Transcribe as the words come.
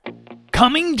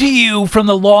Coming to you from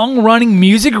the long-running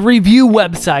music review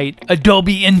website,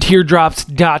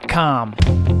 AdobeandTeardrops.com.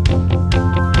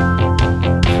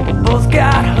 Both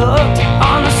got hooked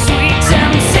on the sweet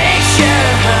temptation.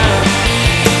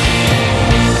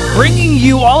 Bringing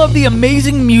you all of the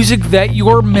amazing music that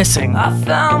you're missing. I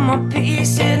found my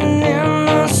peace hidden in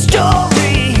the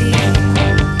story.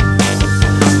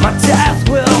 My death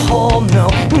will hold no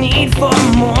need for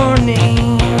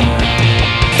mourning.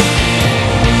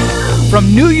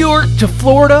 From New York to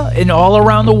Florida and all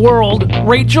around the world,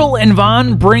 Rachel and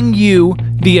Vaughn bring you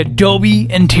the Adobe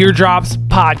and Teardrops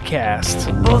podcast.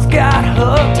 Both got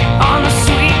hooked on the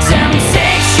sweet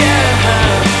temptation.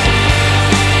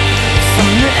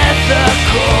 Some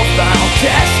mythical final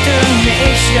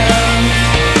destination.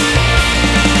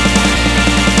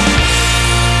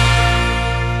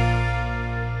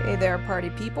 Hey there, party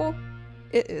people.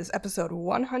 It is episode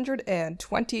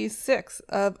 126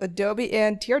 of Adobe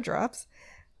and Teardrops.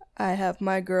 I have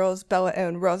my girls Bella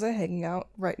and Rosa hanging out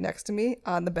right next to me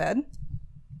on the bed.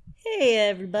 Hey,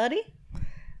 everybody.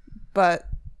 But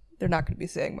they're not going to be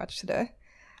saying much today.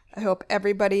 I hope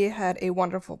everybody had a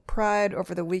wonderful Pride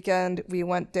over the weekend. We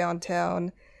went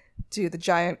downtown to the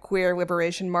giant queer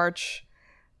liberation march.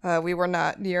 We were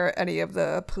not near any of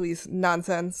the police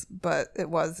nonsense, but it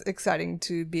was exciting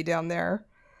to be down there.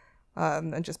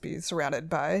 And just be surrounded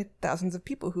by thousands of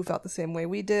people who felt the same way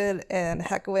we did, and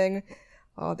heckling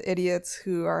all the idiots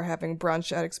who are having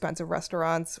brunch at expensive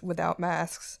restaurants without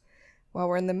masks while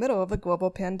we're in the middle of a global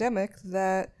pandemic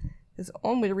that is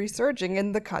only resurging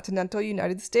in the continental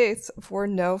United States for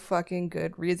no fucking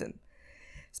good reason.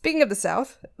 Speaking of the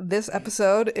South, this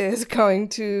episode is going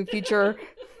to feature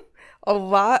a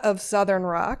lot of Southern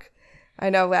rock. I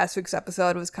know last week's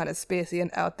episode was kind of spacey and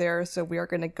out there, so we are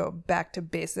going to go back to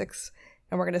basics,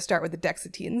 and we're going to start with the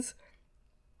Dexateens.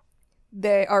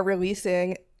 They are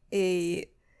releasing a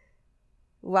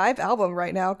live album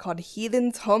right now called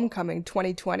Heathen's Homecoming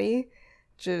 2020,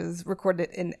 which is recorded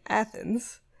in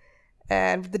Athens.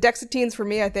 And the Dexateens, for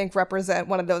me, I think represent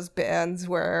one of those bands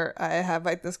where I have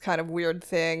like this kind of weird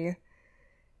thing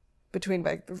between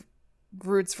like the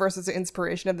roots versus the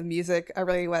inspiration of the music. I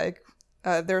really like...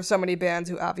 there are so many bands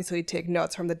who obviously take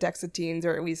notes from the Dexateens,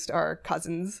 or at least are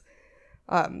cousins,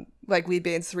 like Lee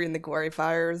Bain's 3 and the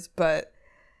Glorifiers. But,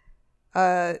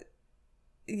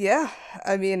 yeah,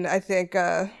 I mean, I think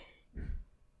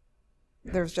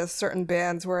there's just certain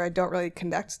bands where I don't really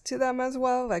connect to them as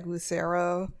well, like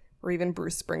Lucero or even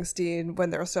Bruce Springsteen, when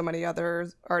there are so many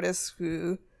other artists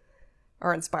who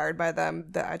are inspired by them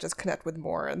that I just connect with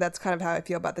more. And that's kind of how I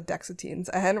feel about the Dexateens.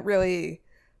 I hadn't really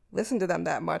listened to them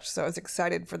that much, so I was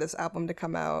excited for this album to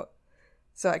come out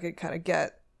so I could kind of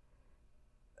get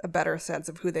a better sense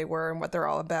of who they were and what they're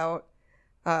all about.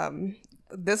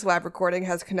 This live recording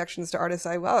has connections to artists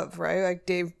I love, right? Like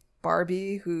Dave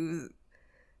Barbie, who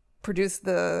produced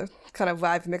the kind of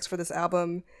live mix for this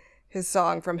album. His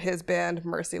song from his band,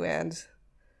 Mercyland,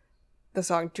 the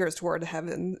song Tears Toward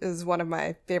Heaven, is one of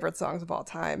my favorite songs of all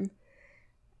time.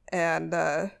 And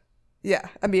yeah,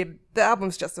 I mean, the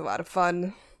album's just a lot of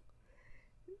fun.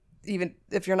 Even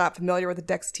if you're not familiar with the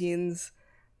Dexateens,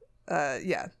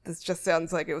 yeah, this just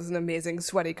sounds like it was an amazing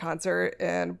sweaty concert,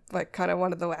 and like kind of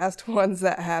one of the last ones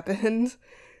that happened,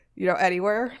 you know,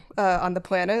 anywhere on the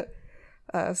planet.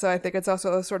 So I think it's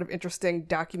also a sort of interesting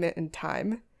document in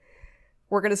time.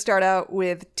 We're going to start out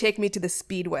with Take Me to the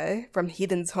Speedway from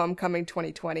Heathen's Homecoming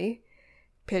 2020.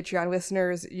 Patreon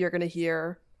listeners, you're going to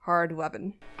hear Hard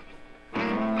Lovin'.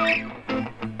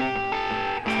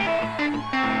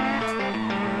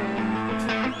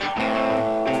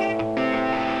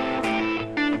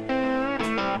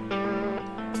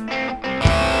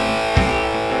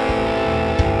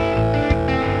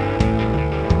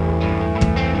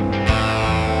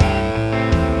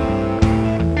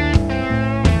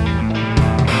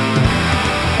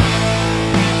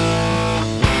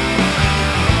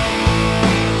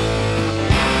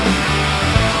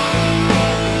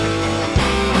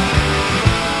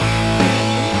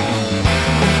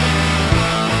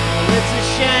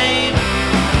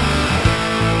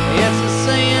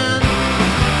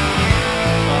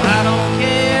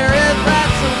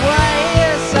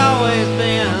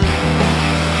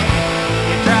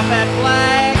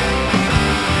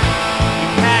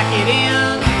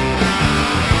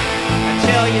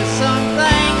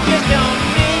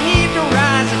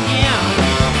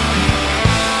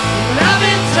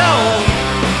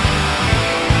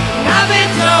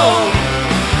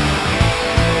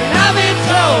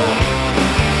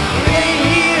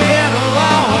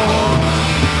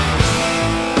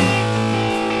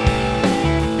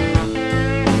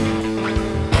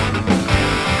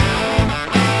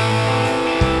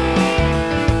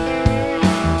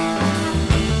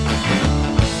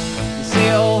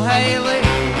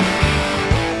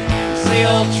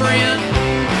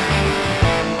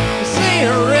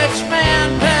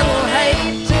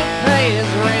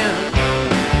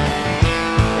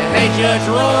 Judge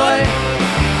Roy,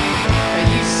 and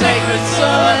you sacred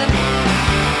son.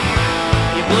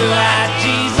 You blue-eyed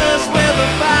Jesus with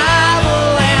a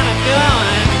Bible and a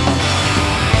gun.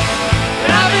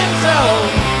 And I've been told,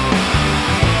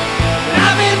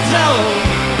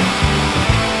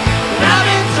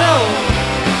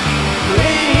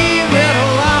 leave it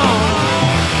alone.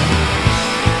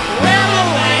 Well, a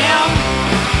lamb,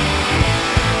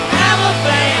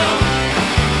 Alabama,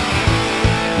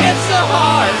 it's so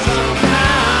hard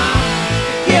sometimes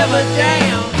to give a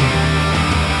damn.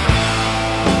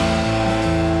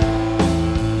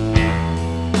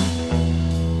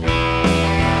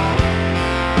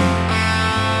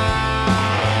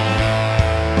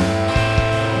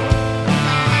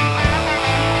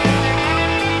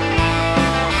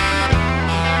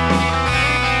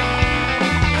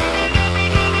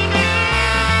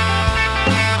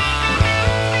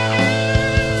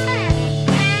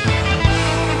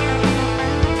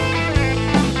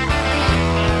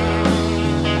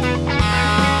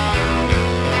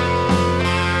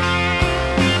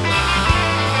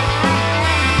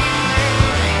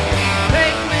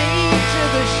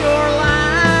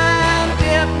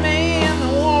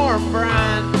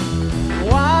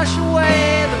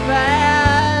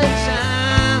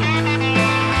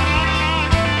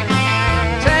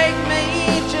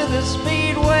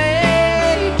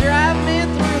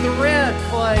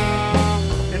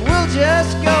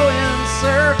 Just go in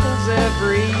circles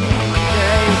every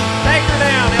day. Take her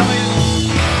down, Elliot.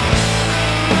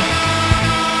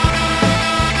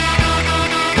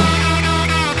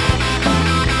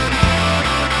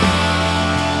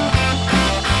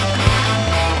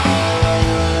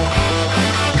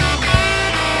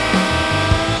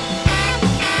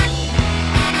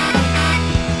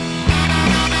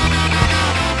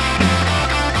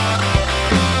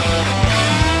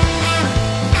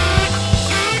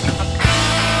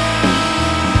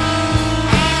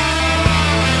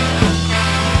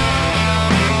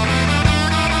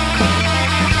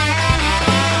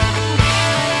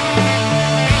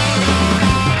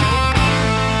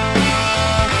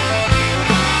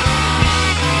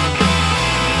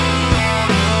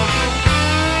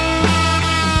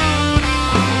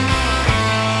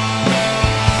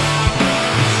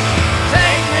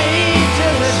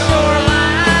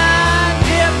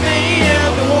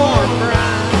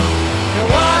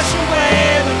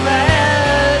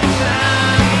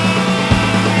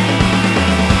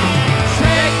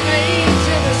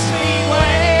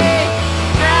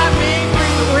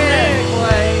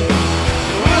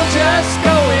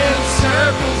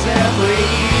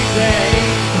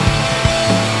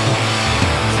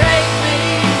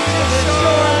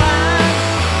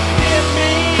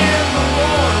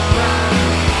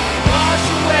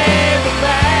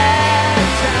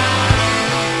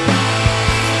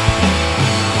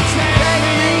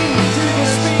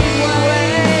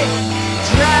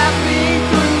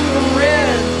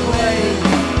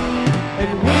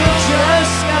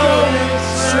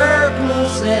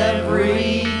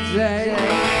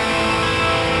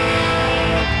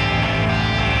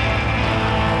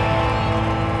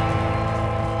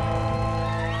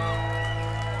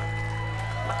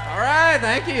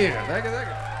 Thank you. Thank you.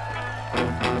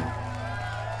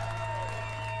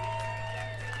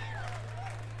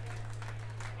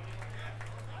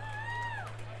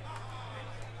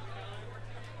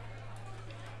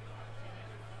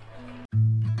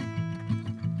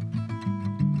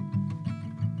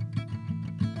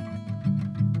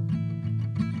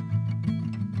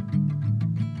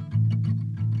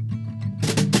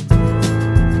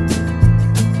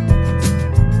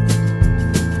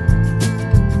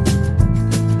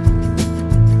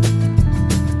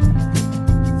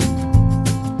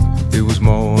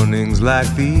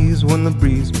 Like these, when the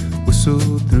breeze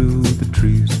whistled through the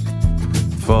trees,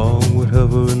 fall would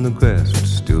hover and the grass would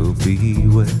still be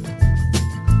wet.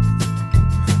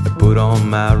 I'd put on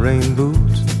my rain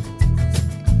boots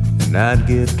and I'd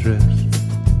get dressed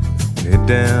and head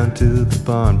down to the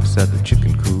barn beside the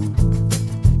chicken coop.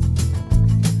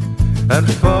 I'd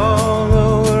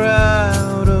follow her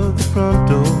out of the front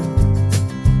door,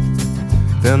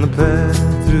 down the path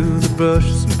through the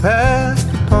brushes and past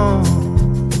the pond.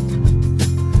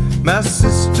 My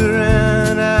sister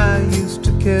and I used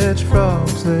to catch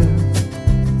frogs there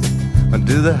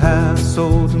under the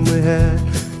household, and we had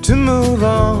to move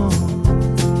on.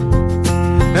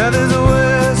 Now there's a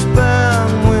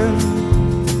westbound wind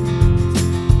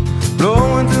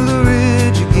blowing through the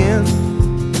ridge again.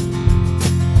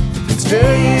 It's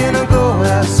staying or go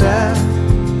outside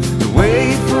and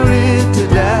wait for it to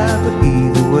die, but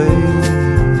either way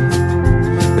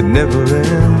it never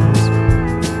ends.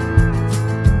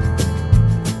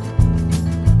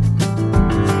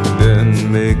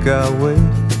 make our way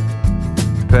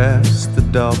past the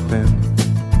dog pen,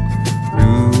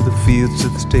 through the fields to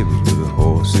the stables where the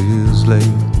horses lay.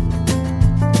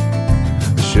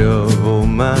 I shovel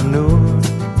manure,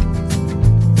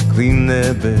 clean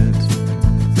their beds,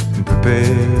 and prepare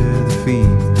the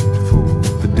feed for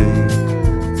the day.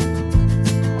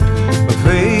 My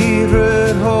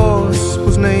favorite horse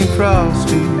was named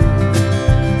Frosty,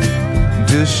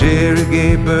 until Sherry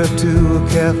gave birth to a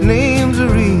calf named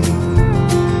Zareen.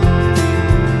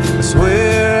 I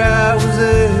swear I was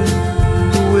there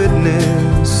to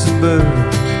witness the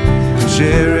birth and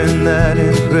sharing that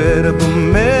incredible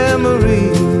memory.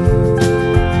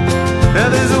 Now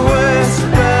there's a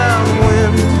westbound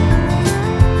wind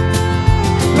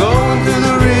blowing through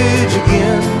the ridge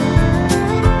again.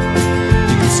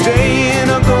 You can stay in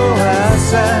or go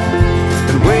outside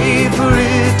and wait for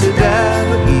it to die,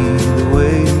 but either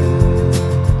way,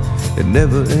 it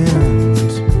never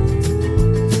ends.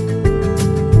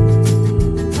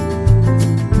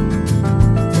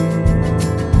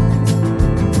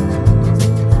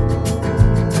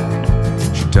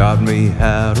 She taught me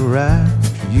how to ride.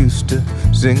 She used to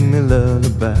sing me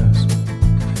lullabies.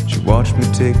 She watched me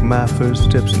take my first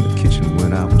steps in the kitchen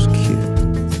when I was a kid.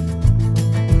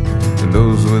 And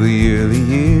those were the early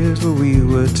years where we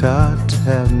were taught to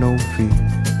have no fear,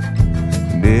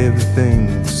 and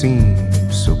everything seemed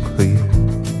so clear.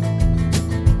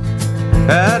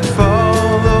 I'd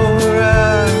follow her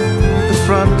out the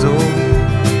front door,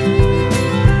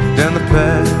 down the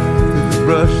path through the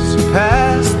brushes and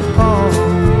past the pond.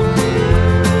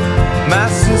 My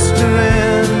sister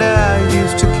and I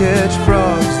used to catch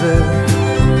frogs there,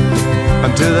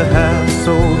 until the house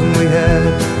old and we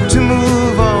had to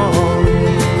move on.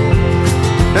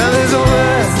 Now there's a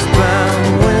westbound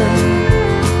wind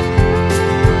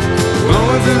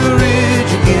blowing through the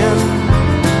ridge again.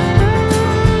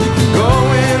 You can go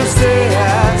in or stay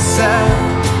outside,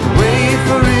 wait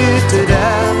for it to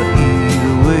die, but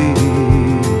either way,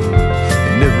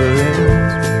 it never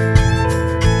ends.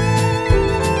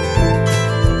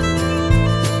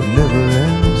 It never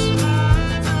ends.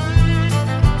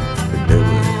 It never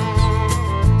ends.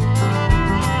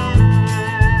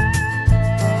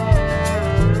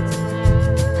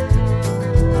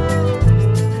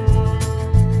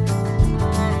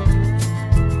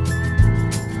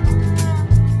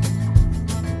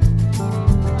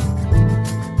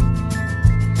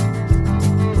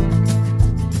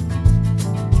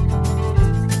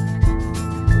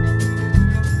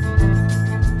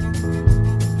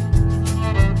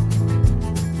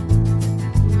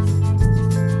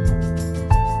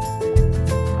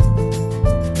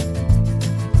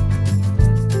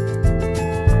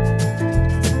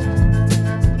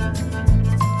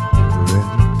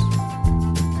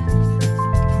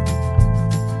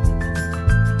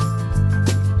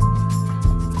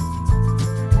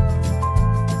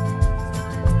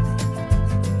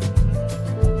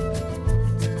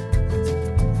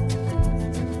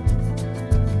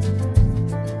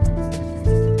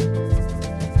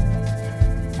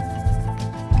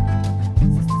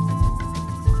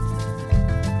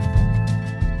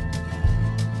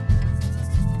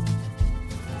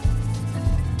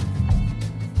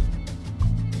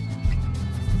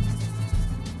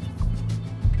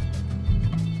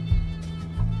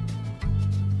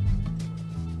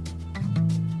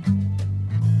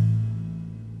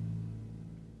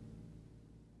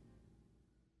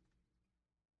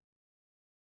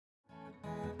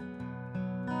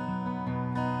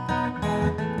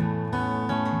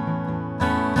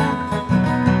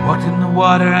 Walked in the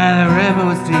water and the river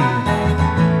was deep.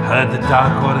 Heard the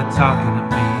dark water talking to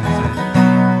me. Said,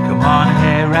 come on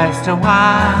here, rest a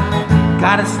while.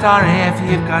 Got a story if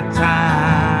you've got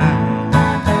time.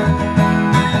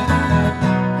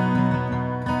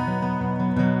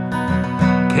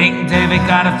 King David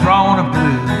got a throne of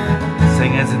blue,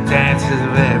 singers and dancers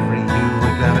of every hue. We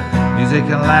got music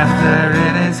and laughter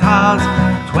in his halls,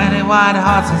 20 white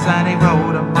horses and he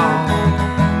rode them all.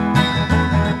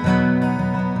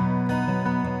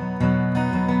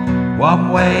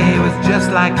 One way was just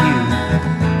like you,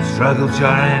 struggled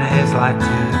in his life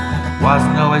too.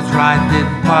 Wasn't always right,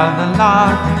 didn't follow the law.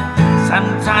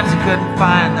 Sometimes he couldn't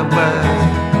find the words.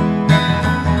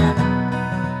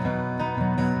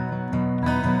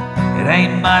 It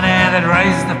ain't money that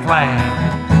raised the flame.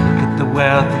 Look at the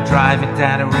wealth that drive it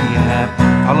down to rehab.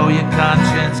 Follow your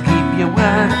conscience, keep your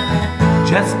word.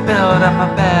 Just build up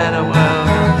a better world.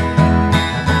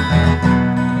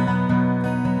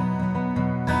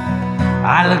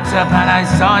 I looked up and I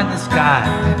saw in the sky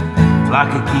like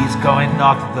a geese going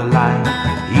north of the line.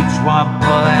 Each one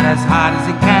pulling as hard as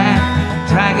he can,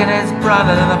 dragging his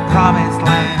brother to the promised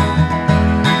land.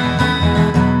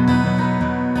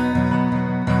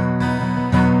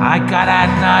 I got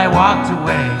out and I walked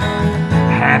away,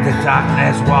 and the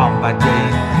darkness warmed by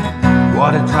day.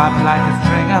 Water dropped like a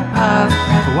string of pearls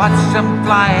to watch them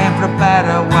flying for a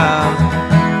better world.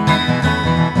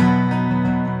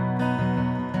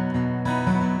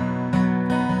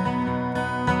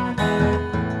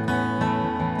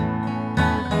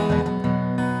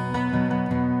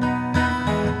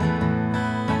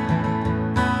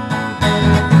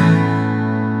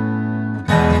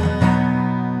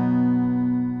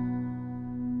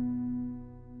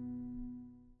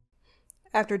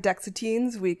 After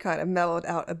Dexatines, we kind of mellowed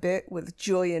out a bit with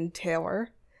Julian Taylor.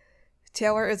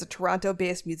 Taylor is a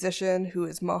Toronto-based musician who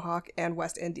is Mohawk and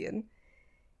West Indian.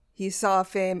 He saw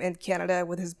fame in Canada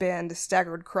with his band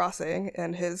Staggered Crossing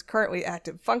and his currently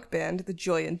active funk band, the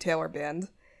Julian Taylor Band.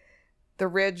 The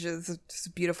Ridge is just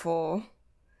a beautiful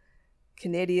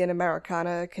Canadian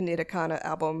Americana, Canadicana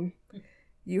album.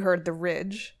 You heard The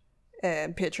Ridge,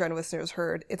 and Patreon listeners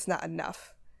heard It's Not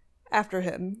Enough. After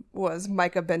him was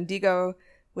Micah Bendigo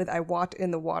with I Walked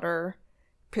in the Water.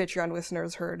 Patreon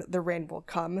listeners heard The Rain Will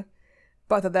Come.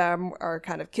 Both of them are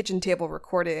kind of kitchen table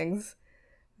recordings.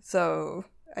 So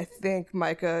I think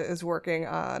Micah is working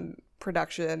on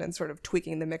production and sort of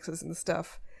tweaking the mixes and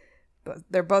stuff. But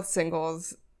they're both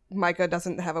singles. Micah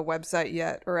doesn't have a website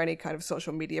yet or any kind of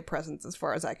social media presence as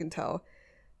far as I can tell.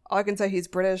 All I can say, he's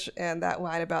British, and that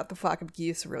line about the flock of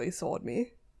geese really sold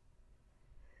me.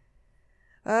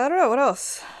 I don't know, what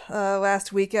else?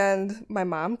 Last weekend, my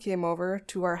mom came over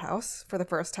to our house for the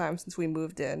first time since we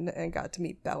moved in and got to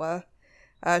meet Bella.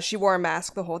 She wore a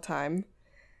mask the whole time,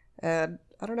 and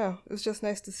I don't know, it was just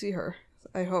nice to see her.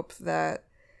 I hope that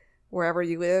wherever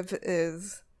you live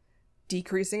is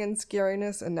decreasing in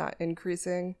scariness and not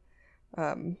increasing,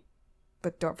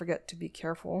 but don't forget to be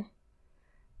careful.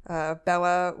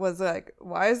 Bella was like,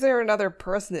 why is there another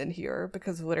person in here?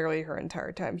 Because literally her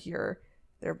entire time here,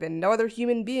 there have been no other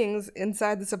human beings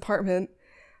inside this apartment,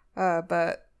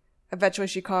 but eventually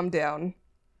she calmed down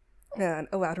and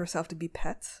allowed herself to be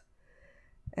pets.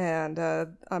 And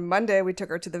on Monday, we took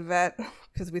her to the vet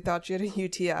because we thought she had a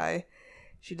UTI.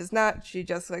 She does not. She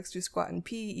just likes to squat and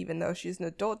pee, even though she's an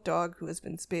adult dog who has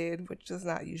been spayed, which does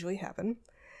not usually happen.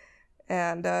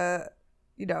 And,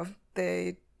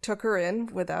 they took her in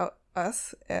without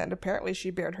us, and apparently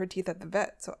she bared her teeth at the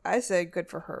vet. So I say good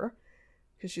for her,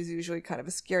 because she's usually kind of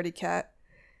a scaredy cat,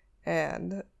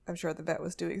 and I'm sure the vet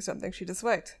was doing something she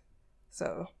disliked.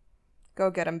 So, go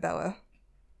get him, Bella.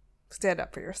 Stand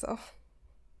up for yourself.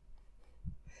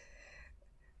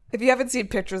 If you haven't seen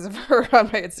pictures of her on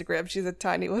my Instagram, she's a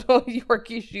tiny little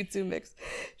Yorkie Shih Tzu mix.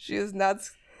 She is not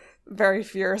very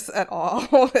fierce at all.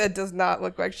 It does not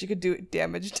look like she could do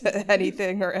damage to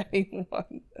anything or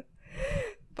anyone.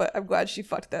 But I'm glad she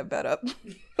fucked that vet up.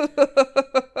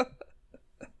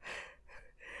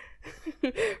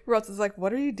 Ross is like,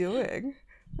 what are you doing?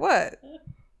 What?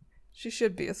 She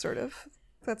should be assertive.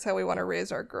 That's how we want to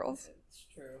raise our girls. It's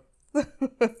true.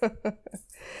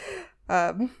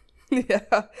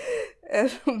 Yeah.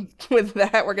 And with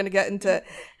that, we're going to get into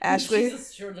Ashley. She's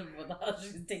assertive without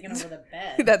she's taking over the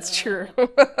bed. That's true.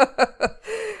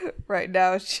 Right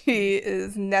now, she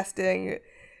is nesting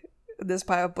this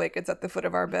pile of blankets at the foot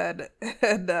of our bed,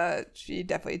 and she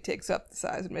definitely takes up the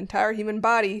size of an entire human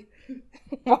body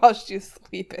while she's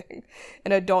sleeping.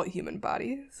 An adult human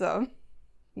body. So,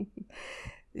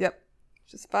 yep.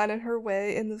 She's finding her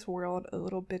way in this world a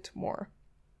little bit more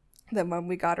than when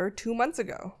we got her 2 months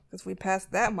ago, because we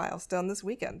passed that milestone this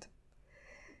weekend.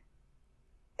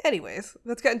 Anyways,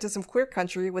 let's get into some queer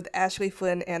country with Ashley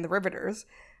Flynn and the Riveters.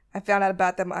 I found out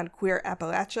about them on Queer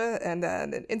Appalachia, and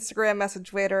then an Instagram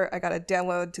message later, I got a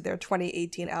download to their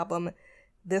 2018 album,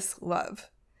 This Love.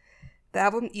 The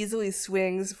album easily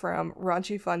swings from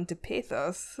raunchy fun to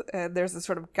pathos, and there's a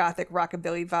sort of gothic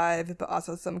rockabilly vibe, but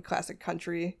also some classic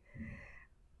country.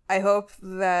 I hope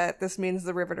that this means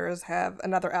the Riveters have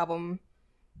another album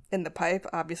in the pipe.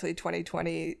 Obviously,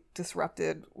 2020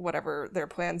 disrupted whatever their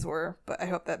plans were, but I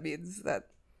hope that means that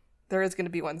there is going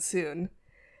to be one soon.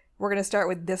 We're going to start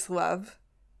with This Love.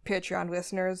 Patreon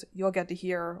listeners, you'll get to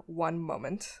hear one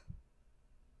moment.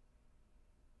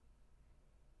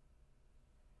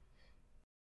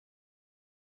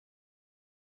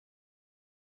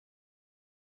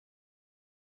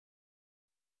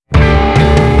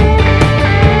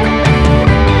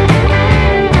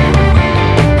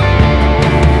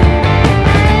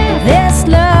 This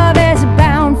love is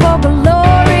bound for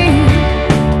glory,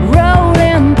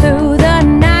 rolling through the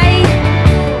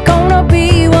night. Gonna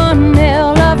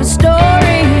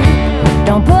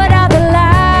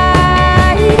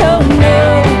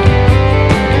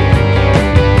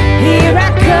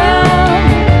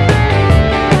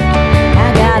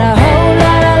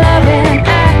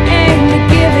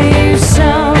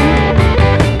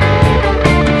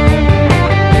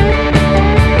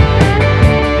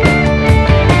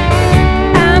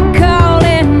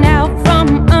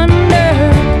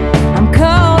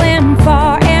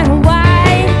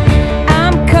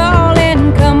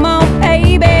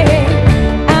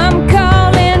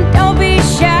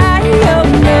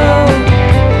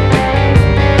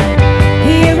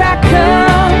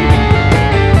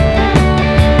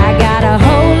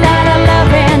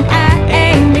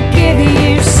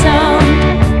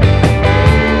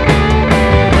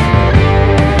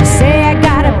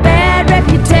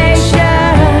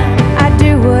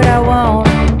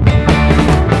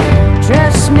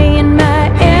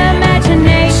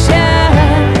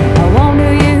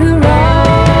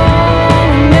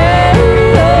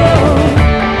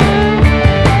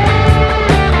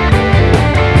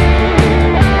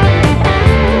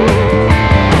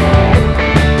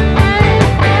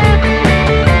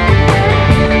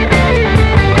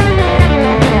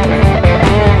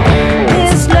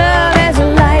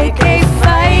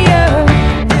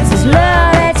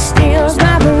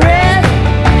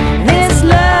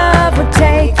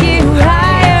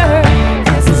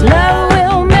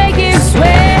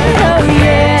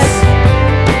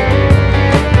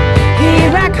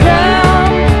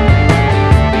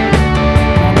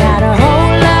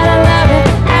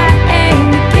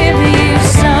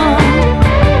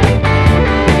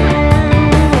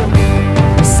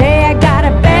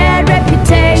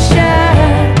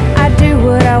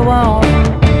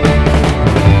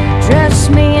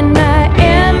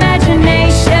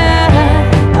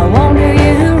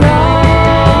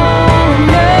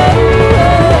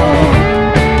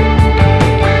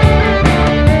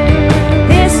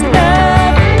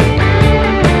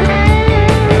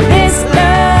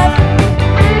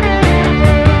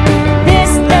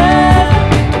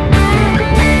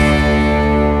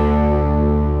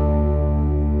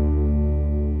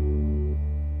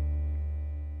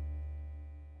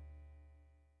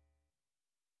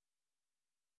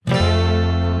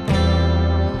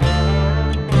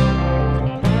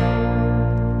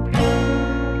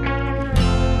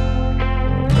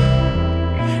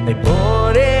They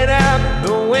boarded up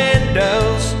the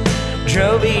windows,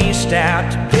 drove east out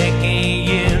to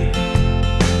Picayune.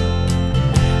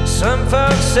 Some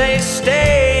folks they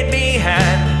stayed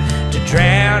behind to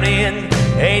drown in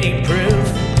 80 proof.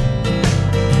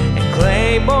 And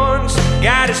Claiborne's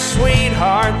got a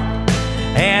sweetheart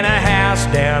and a house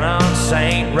down on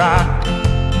St. Roch.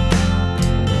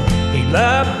 He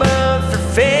loved Bud for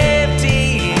 50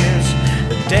 years,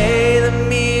 the day the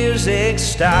music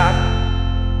stopped.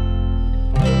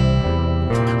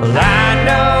 Well, I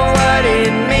know what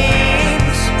it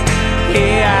means.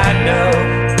 Yeah, I know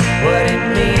what it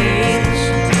means.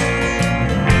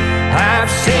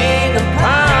 I've seen the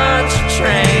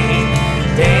Pontchartrain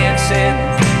dancing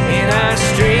in our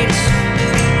streets.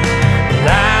 Well,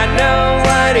 I know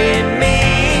what it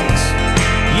means.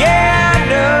 Yeah, I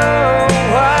know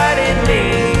what it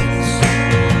means.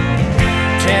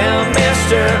 Tell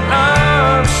Mr.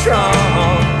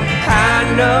 Armstrong I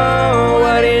know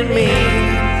what it means.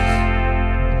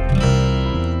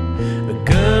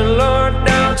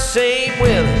 St.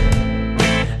 Willie,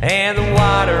 and the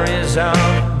water is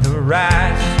on the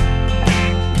rise.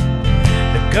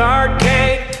 The guard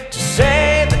came to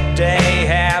save the day,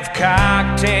 half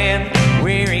cocked and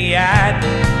weary-eyed.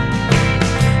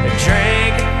 They're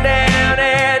drinking down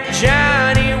at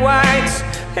Johnny White's.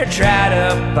 They're dried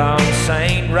up on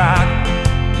St. Roch.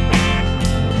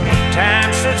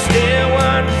 Time stood still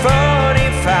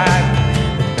 1:45,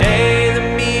 the day the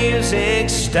music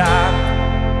stopped.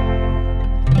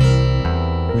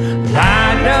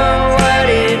 I know what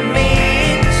it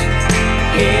means.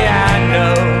 Yeah, I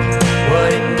know what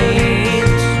it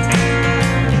means.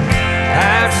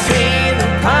 I've seen the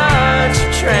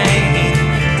Pontchartrain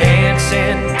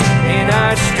dancing in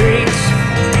our streets.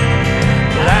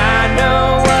 I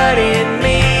know what it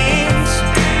means.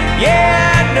 Yeah,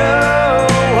 I know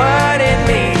what it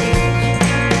means.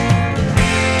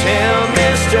 Tell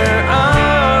Mr.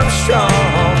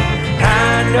 Armstrong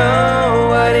I know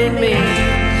what it means.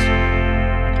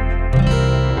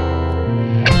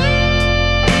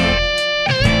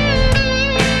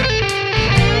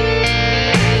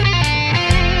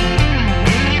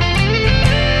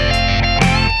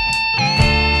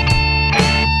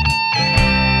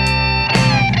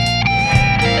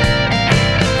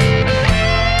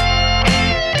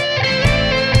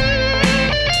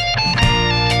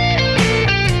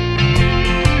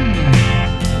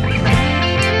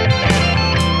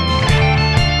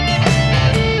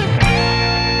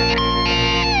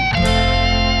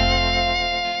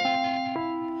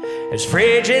 There's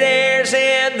Frigidaires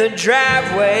in the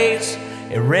driveways,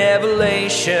 a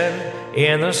revelation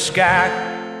in the sky.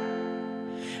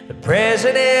 The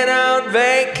president on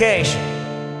vacation,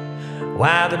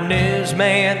 while the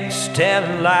newsman's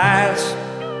telling lies.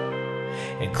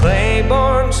 And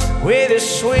Claiborne's with his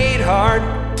sweetheart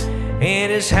in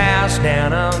his house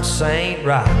down on St.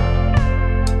 Roch.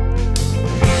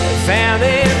 They found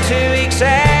him 2 weeks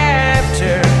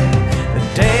after the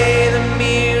day the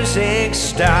music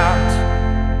stopped.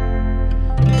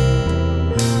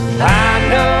 I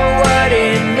know what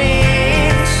it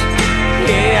means.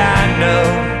 Yeah, I know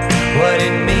what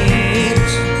it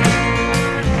means.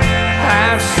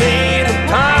 I've seen a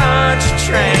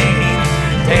Pontchartrain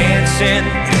dancing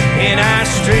in our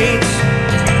streets.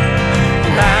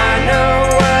 I know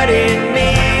what it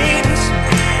means.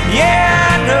 Yeah,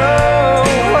 I know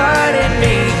what it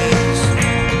means.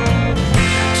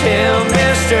 Tell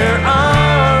Mr.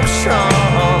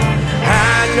 Armstrong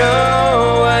I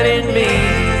know what it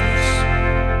means.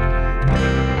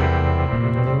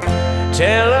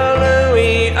 Tell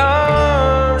Louis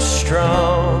Armstrong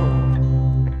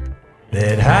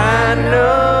that I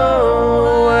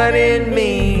know what it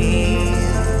means.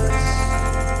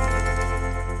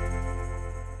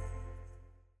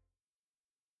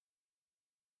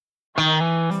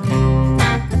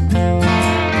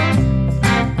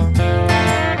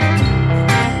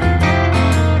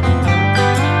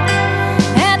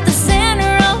 At the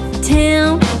center of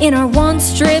town, in our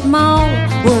one-strip mall,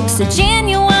 works a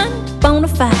genuine, bona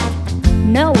fide,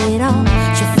 know-it-all.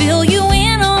 She'll fill you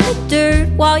in on the dirt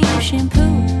while you shampoo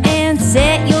and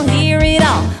set. You'll hear it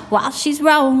all while she's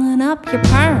rolling up your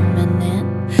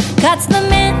permanent. Cuts the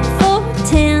men for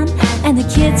 10 and the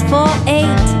kids for 8.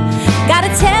 Got a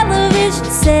television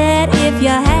set if you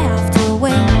have to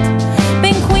wait.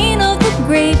 Been queen of the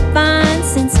grapevine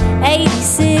since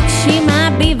 86. She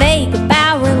might be vague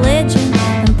about religion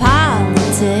and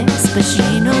politics, but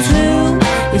she knows who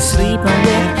is sleeping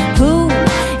with who,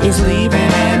 is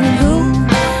leaving and who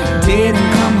didn't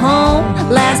come home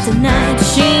last night.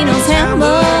 She knows how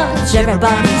much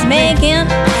everybody's making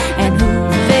and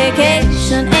who's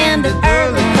vacation and an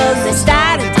early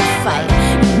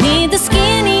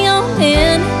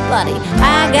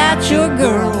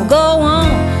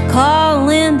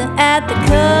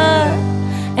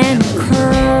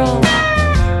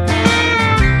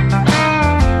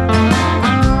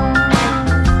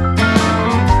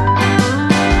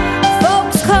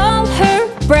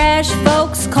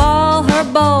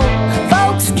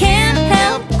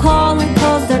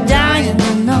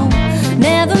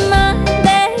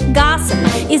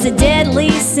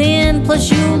deadly sin.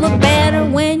 Plus you look better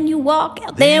when you walk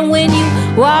out than when you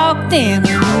walked in.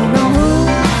 You know who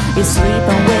you're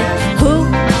sleeping with, who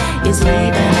is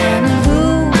leaving, and who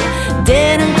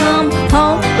didn't come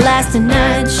home last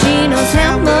night. She knows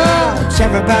how much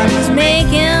everybody's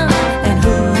making, and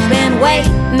who's been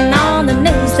waiting on the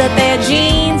news that their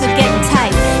jeans are getting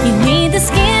tight. You need the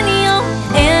skinny on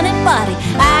anybody,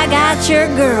 I got your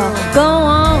girl. Go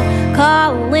on,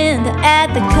 call Linda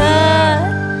at the Cut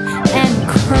and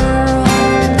Curl.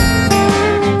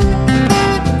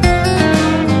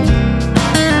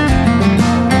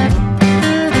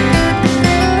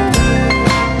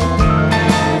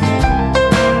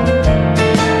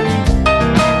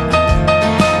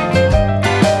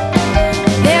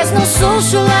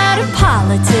 Socialite or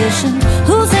politician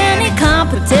who's any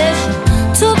competition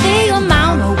to the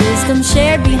amount of wisdom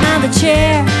shared behind the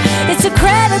chair. It's a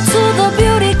credit to the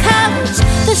beauty college,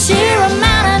 the sheer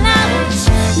amount of knowledge.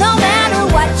 No matter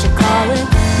what you call it,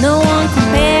 no one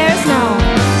compares,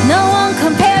 no one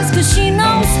compares, cause she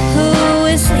knows who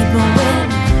is sleeping with,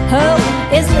 who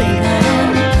is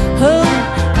leaving, who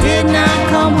did not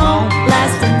come home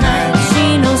last night.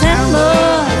 She knows how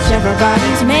much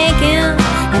everybody's making,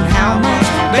 and how much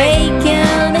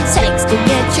bacon it takes to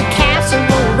get your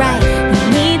casserole right.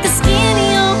 You need the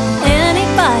skinny on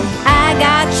anybody, I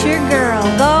got your girl.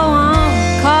 Go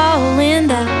on, call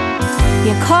Linda.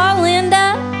 Yeah, call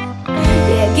Linda.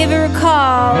 Yeah, give her a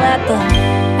call at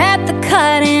the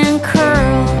Cut and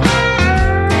Curl.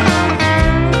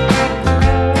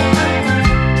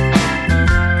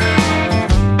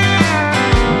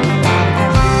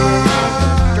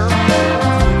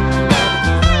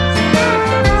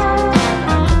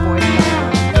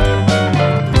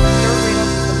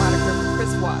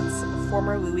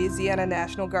 Louisiana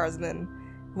National Guardsman,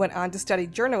 went on to study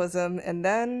journalism and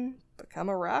then become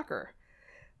a rocker.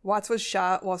 Watts was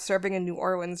shot while serving in New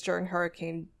Orleans during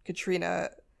Hurricane Katrina,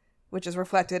 which is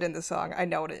reflected in the song I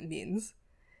Know What It Means.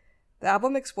 The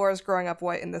album explores growing up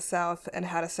white in the South and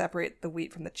how to separate the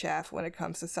wheat from the chaff when it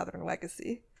comes to Southern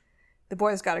legacy. The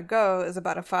Boys Gotta Go is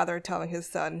about a father telling his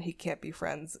son he can't be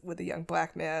friends with a young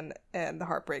black man and the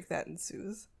heartbreak that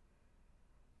ensues.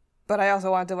 But I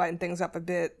also wanted to lighten things up a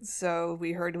bit, so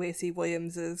we heard Lacey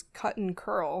Williams' Cut and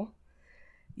Curl.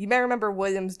 You may remember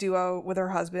Williams' duo with her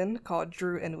husband, called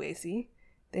Drew and Lacey.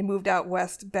 They moved out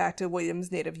west back to Williams'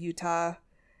 native Utah,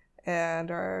 and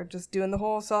are just doing the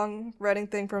whole songwriting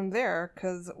thing from there,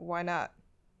 because why not?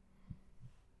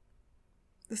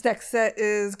 This next set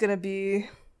is going to be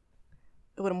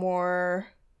a little more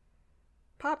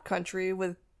pop country,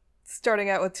 with starting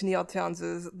out with Tenille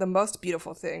Townes' The Most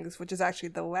Beautiful Things, which is actually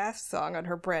the last song on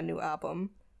her brand new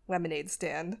album, Lemonade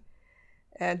Stand.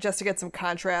 And just to get some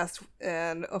contrast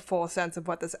and a full sense of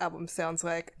what this album sounds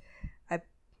like, I'm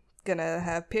gonna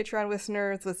have Patreon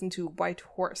listeners listen to White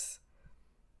Horse.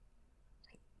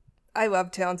 I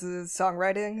love Townes'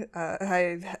 songwriting.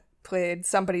 I've played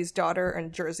Somebody's Daughter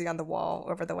and Jersey on the Wall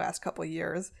over the last couple of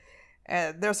years,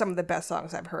 and they're some of the best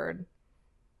songs I've heard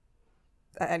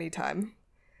at any time.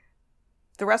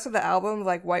 The rest of the album,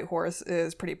 like White Horse,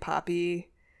 is pretty poppy,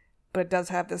 but it does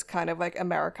have this kind of like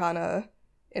Americana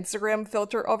Instagram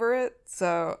filter over it,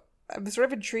 so I'm sort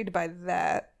of intrigued by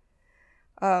that.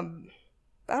 I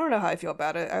don't know how I feel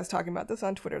about it. I was talking about this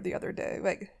on Twitter the other day.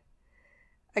 Like,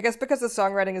 I guess because the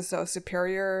songwriting is so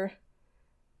superior,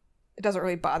 it doesn't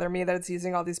really bother me that it's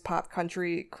using all these pop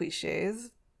country cliches,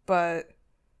 but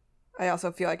I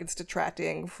also feel like it's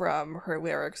detracting from her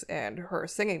lyrics and her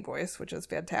singing voice, which is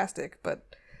fantastic,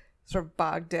 but sort of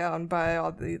bogged down by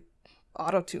all the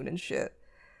auto-tune and shit.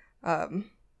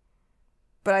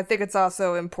 But I think it's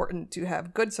also important to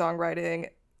have good songwriting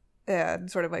and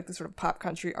sort of like the sort of pop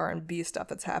country R&B stuff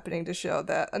that's happening to show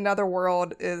that another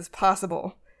world is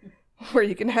possible where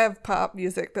you can have pop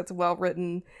music that's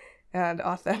well-written and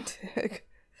authentic.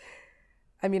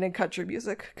 I mean, in country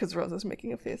music, because Rosa's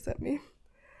making a face at me.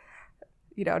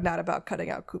 You know, not about cutting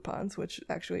out coupons, which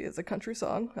actually is a country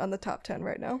song on the top 10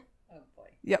 right now. Oh, boy.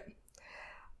 Yep.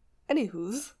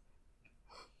 Anywho's.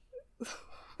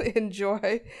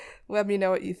 Enjoy. Let me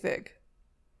know what you think.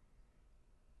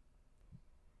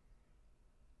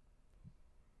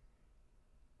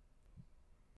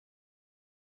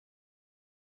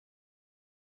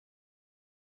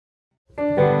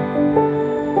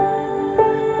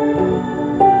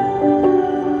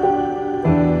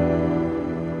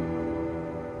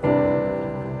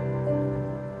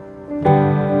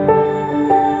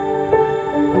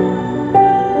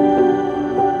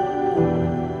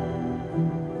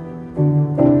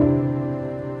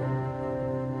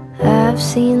 I've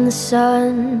seen the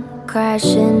sun crash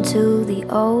into the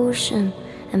ocean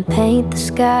and paint the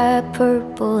sky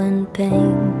purple and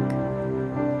pink.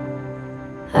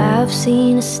 I've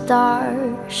seen a star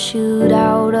shoot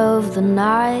out of the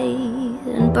night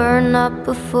and burn up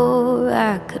before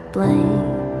I could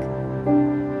blink.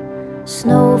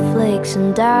 Snowflakes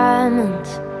and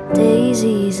diamonds,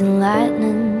 daisies and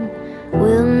lightning,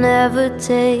 we'll never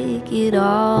take it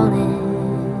all in.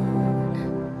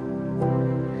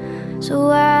 So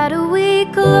why do we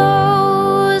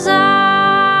close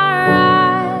our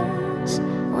eyes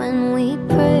when we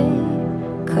pray,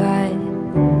 cry,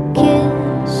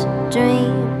 kiss,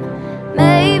 dream?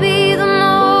 Maybe the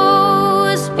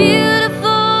most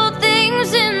beautiful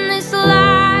things in this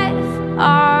life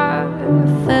are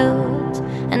felt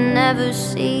and never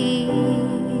seen.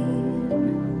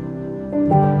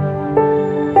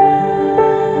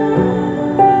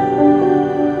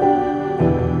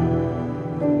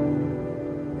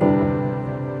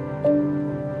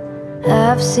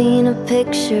 I've seen a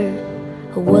picture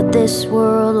of what this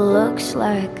world looks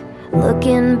like,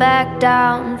 looking back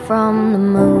down from the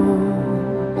moon.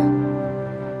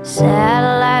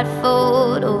 Satellite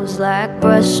photos like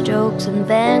brushstrokes and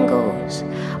Van Goghs,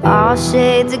 all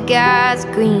shades of God's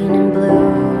green and blue.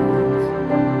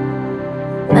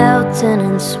 Melting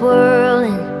and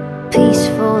swirling,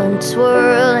 peaceful and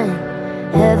twirling,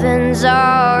 heaven's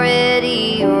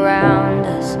already around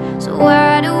us. So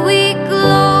why do we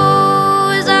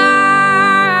close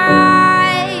our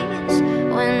eyes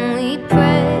when we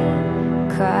pray,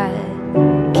 cry,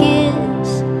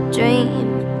 kiss, dream?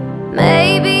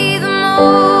 Maybe the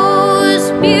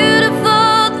most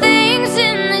beautiful things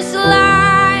in this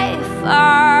life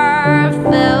are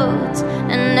felt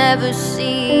and never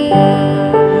seen.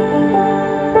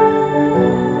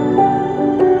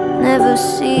 Never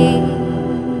seen.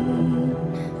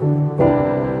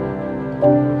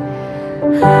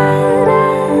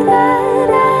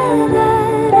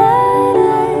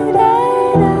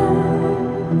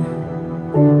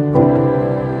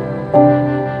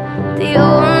 The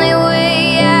only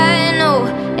way I know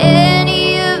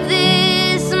any of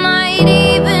this might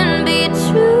even be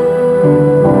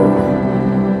true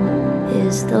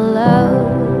is the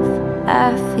love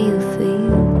I feel for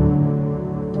you.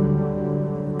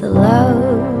 The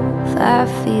love I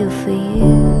feel for you.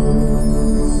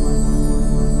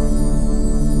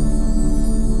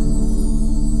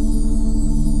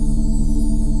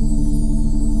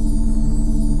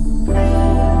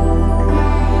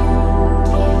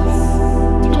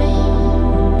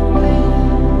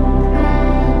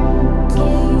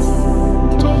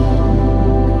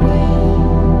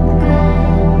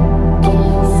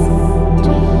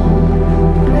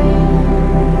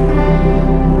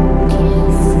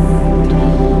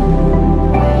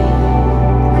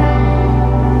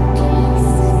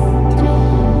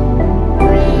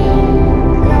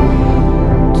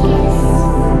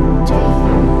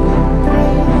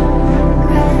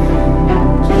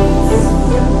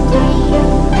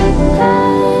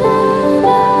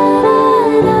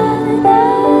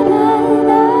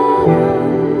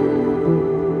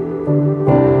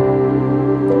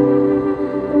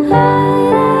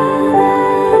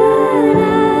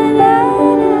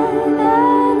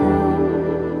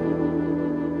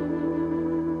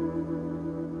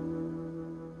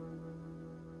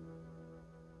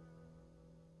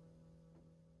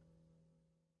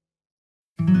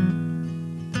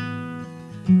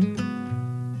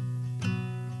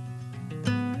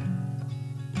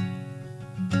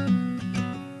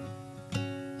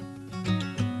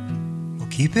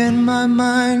 Keep in my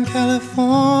mind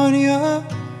California,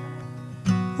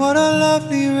 what a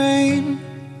lovely rain,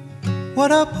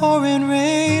 what a pouring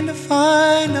rain to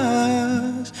find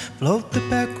us. Float the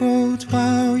back roads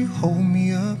while you hold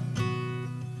me up,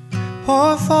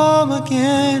 pour foam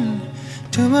again,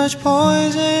 too much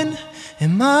poison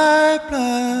in my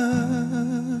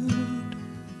blood.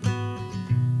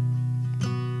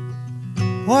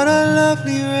 What a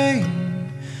lovely rain,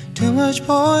 too much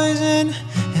poison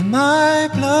in my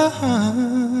blood.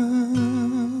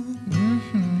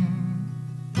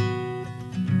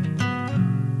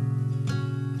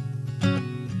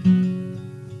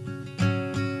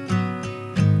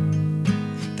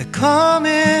 They're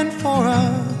coming for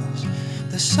us,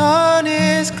 the sun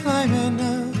is climbing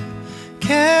up.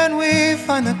 Can we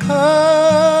find the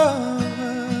cover?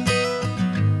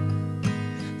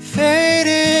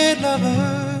 Faded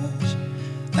lovers,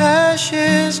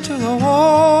 ashes to the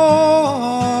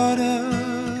water.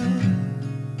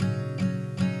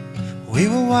 We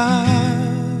were wild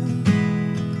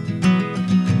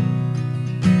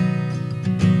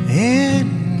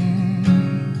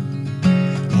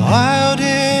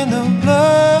in the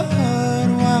blood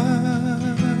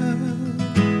wild.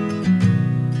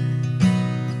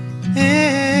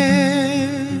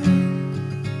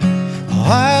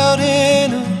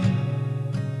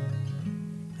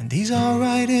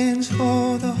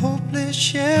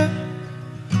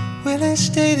 it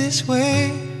stay this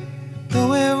way? Though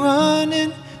we're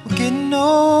running, we're getting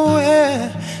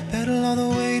nowhere. Pedal all the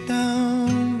way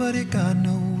down, but it got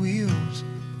no wheels.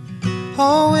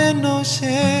 All with no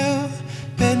sail,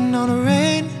 betting on the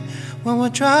rain when we're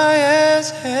dry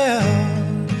as hell.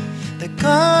 They're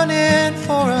gunning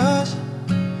for us,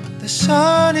 the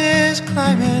sun is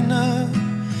climbing up.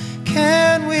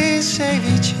 Can we save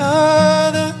each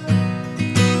other?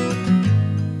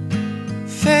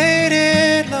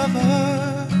 Faded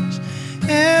lovers,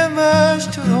 embers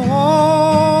to the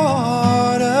water.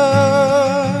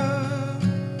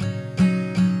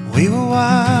 We were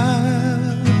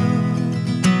wild,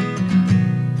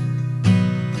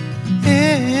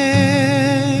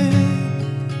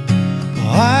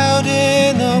 wild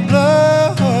in the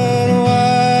blood,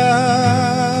 wild.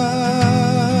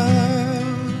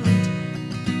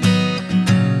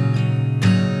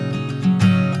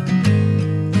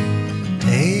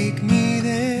 Take me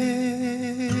there,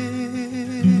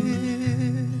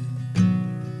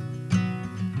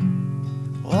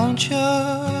 won't you?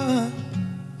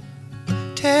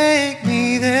 Take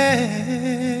me there.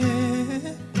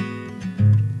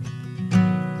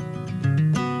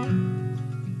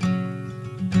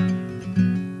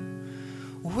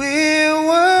 We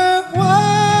were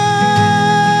wild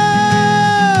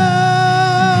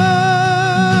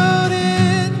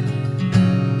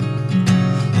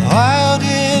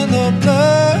in the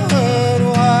blood,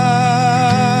 wild.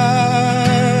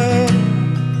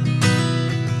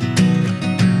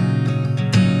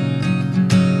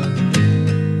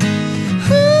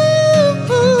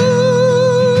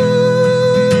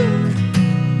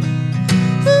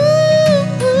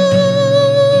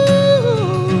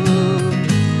 Ooh,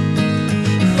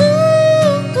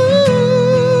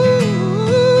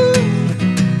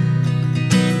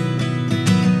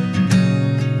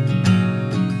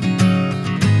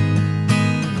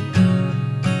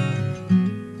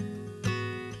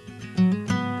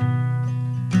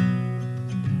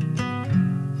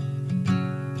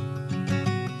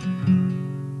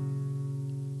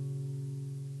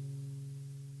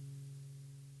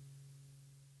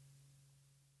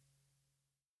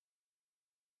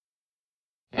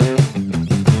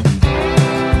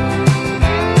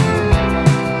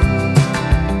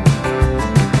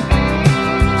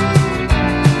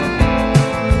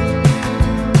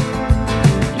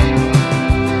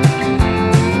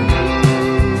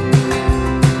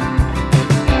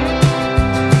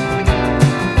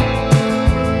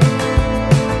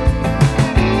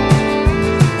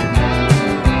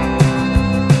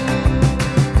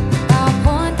 I'll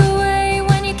point the way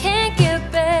when you can't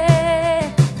get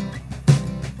back.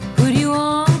 Put you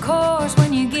on course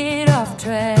when you get off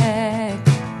track.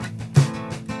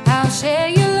 I'll share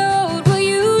your load, will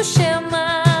you share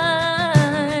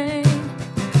mine?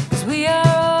 'Cause we are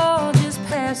all just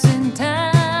passing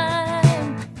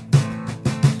time.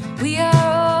 We are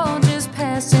all just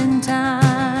passing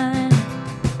time.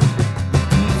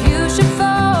 If you should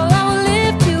fall, I will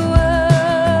lift you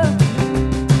up.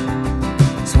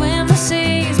 Swim the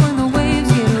seas when the waves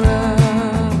get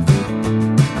rough.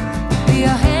 Be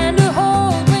a hand to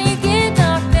hold when you get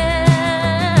knocked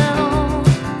down.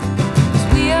 'Cause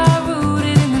we are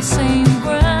rooted in the same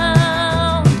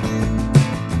ground.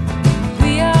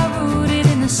 We are rooted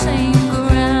in the same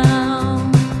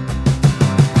ground.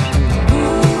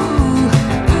 Ooh,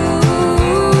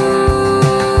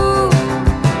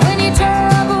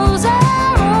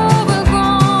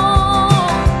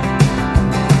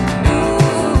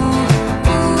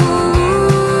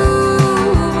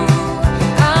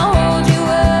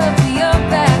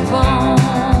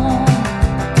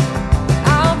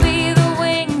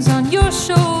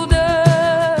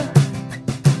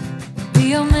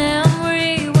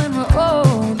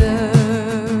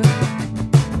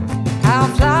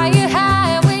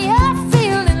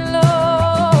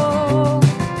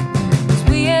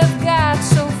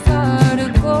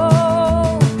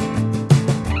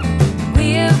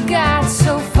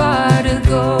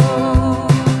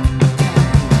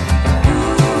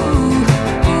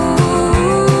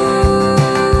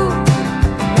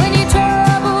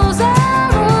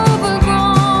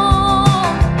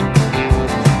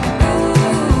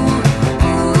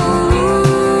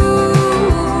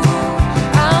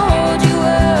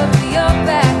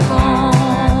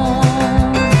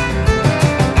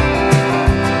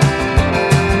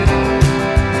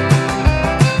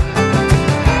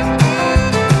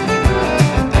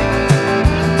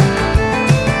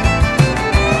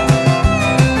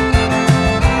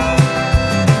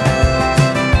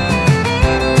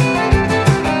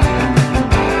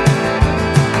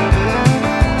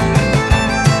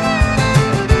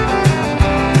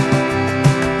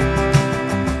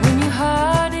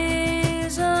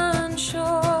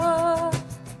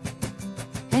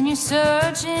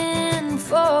 searching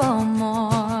for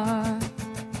more.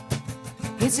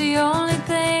 It's the only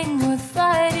thing worth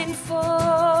fighting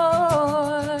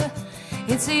for.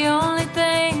 It's the only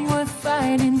thing worth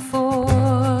fighting for.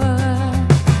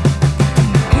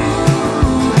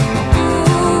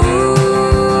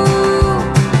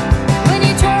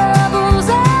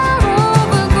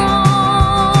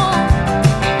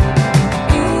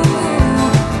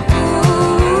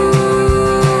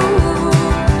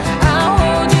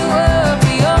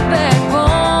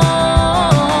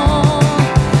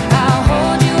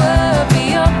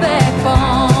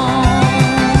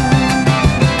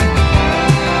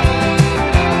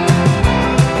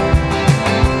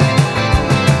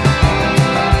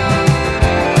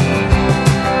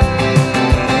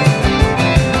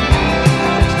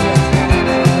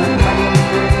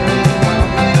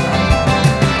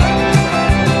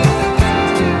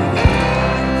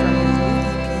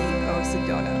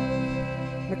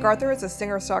 MacArthur is a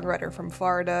singer-songwriter from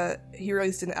Florida. He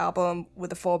released an album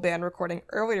with a full band recording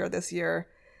earlier this year,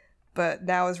 but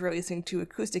now is releasing 2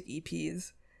 acoustic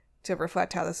EPs to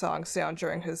reflect how the songs sound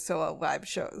during his solo live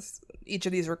shows. Each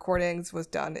of these recordings was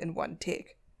done in one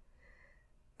take.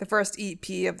 The first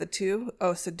EP of the 2,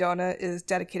 O Sedona, is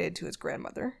dedicated to his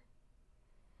grandmother.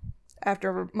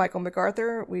 After Michael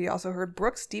MacArthur, we also heard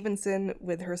Brooke Stevenson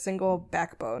with her single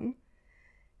Backbone.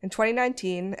 In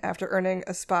 2019, after earning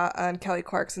a spot on Kelly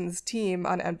Clarkson's team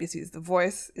on NBC's The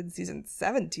Voice in season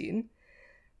 17,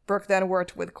 Brooke then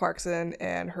worked with Clarkson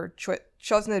and her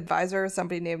chosen advisor,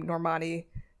 somebody named Normani,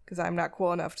 because I'm not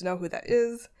cool enough to know who that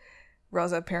is.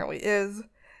 Rosa apparently is.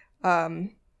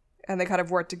 And they kind of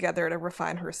worked together to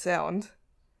refine her sound.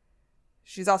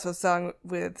 She's also sung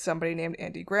with somebody named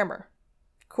Andy Grammer.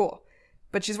 Cool.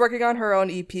 But she's working on her own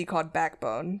EP called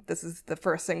Backbone. This is the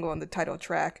first single and the title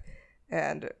track,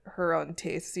 and her own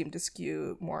tastes seem to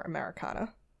skew more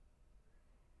Americana.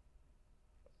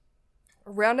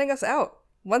 Rounding us out,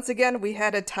 once again, we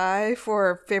had a tie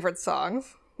for favorite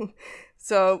songs.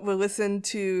 So we'll listen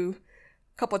to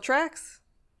a couple tracks,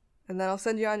 and then I'll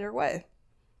send you on your way.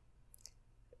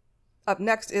 Up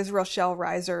next is Rochelle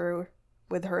Reiser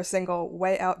with her single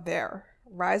Way Out There.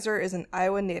 Reiser is an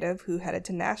Iowa native who headed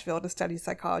to Nashville to study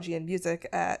psychology and music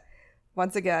at,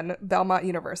 once again, Belmont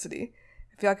University.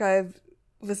 I feel like I've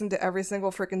listened to every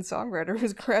single freaking songwriter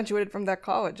who's graduated from that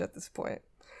college at this point.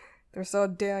 There's so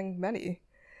dang many.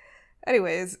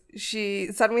 Anyways,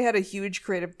 she suddenly had a huge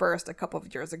creative burst a couple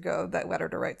of years ago that led her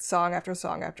to write song after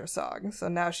song after song. So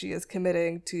now she is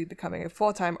committing to becoming a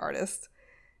full-time artist.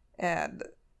 And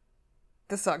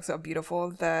this song's so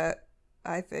beautiful that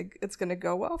I think it's going to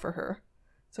go well for her.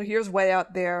 So here's Way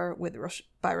Out There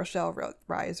by Rochelle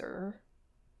Reiser.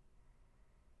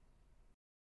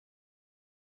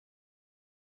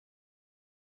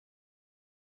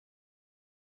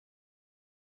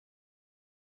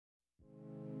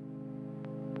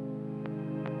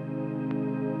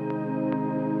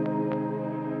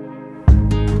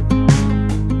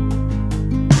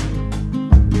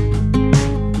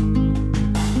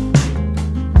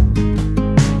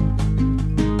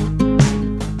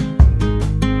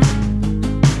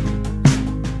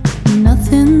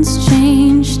 Nothing's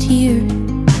changed here,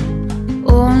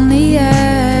 only I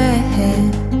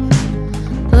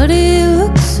have. But it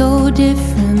looks so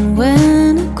different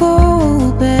when I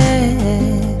go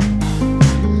back.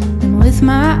 And with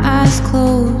my eyes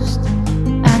closed,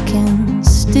 I can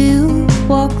still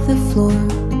walk the floor.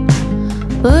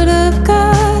 But I've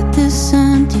got this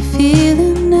empty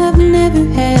feeling I've never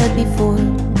had before.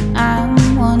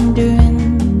 I'm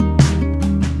wondering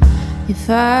if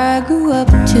I grew up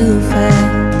too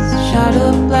fast, shot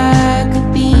up like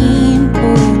a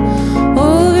beanpole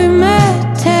over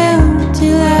my town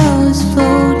till I was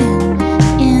floating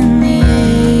in the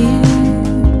air.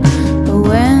 But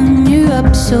when you're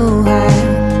up so high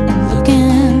and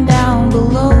looking down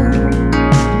below,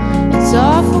 it's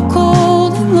awful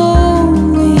cold and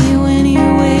lonely when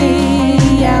you're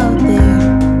way out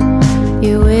there.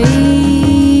 You're way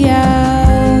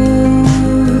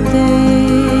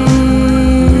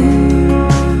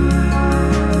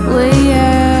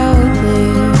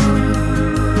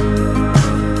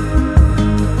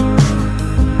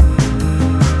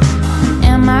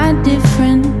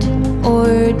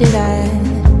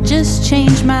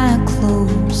change my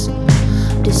clothes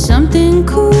to something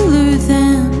cooler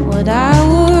than what I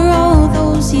wore all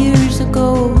those years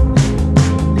ago.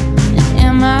 And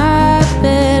am I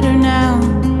better now,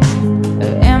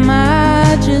 or am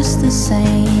I just the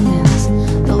same as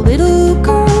the little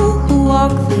girl who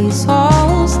walked these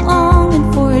halls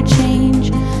longing for a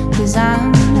change? 'Cause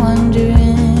I'm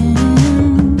wondering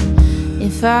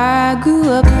if I grew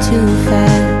up too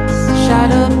fast,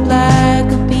 shot up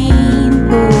like a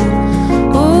beanpole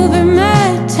over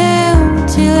my town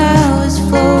till I was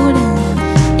floating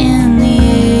in the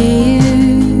air.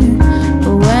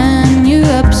 But when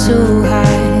you're up so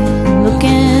high and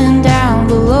looking down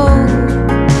below,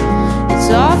 it's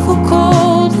awful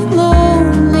cold and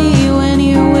lonely when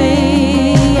you're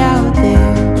way out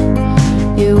there.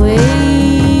 You're way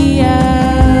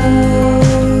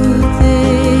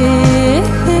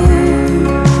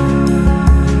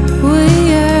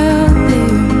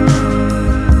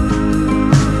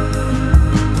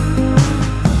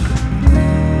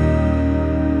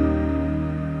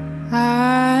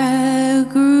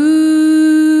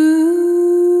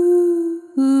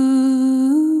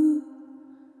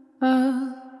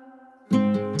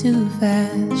too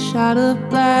fast, shot up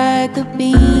like a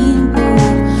beanpole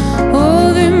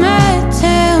over my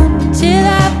town till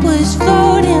I was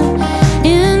floating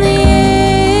in the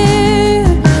air.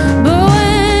 But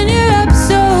when you're up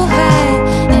so high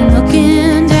and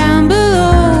looking down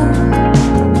below,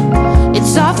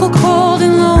 it's awful cold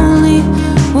and lonely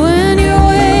when you're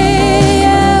way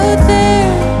out there.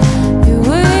 You're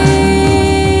way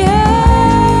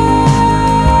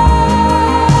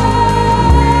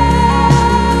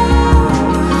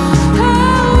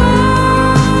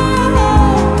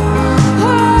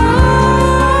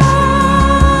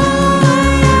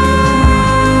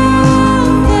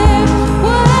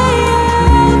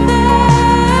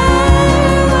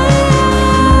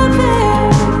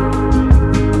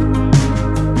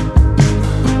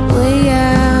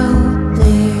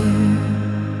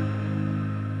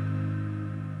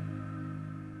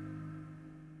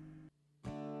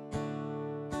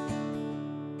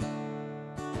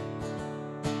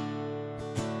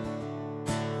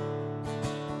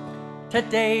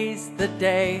Today's the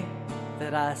day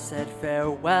that I said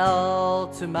farewell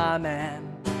to my man.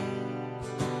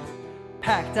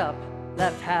 Packed up,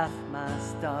 left half my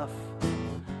stuff.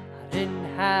 I didn't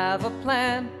have a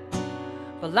plan,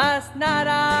 but last night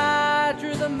I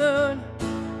drew the moon,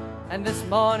 and this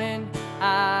morning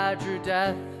I drew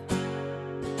death.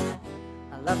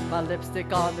 I left my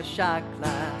lipstick on the shot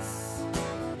glass.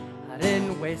 I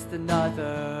didn't waste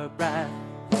another breath.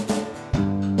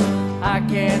 I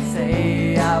can't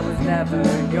say I was never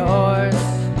yours.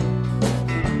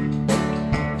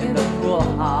 In the pool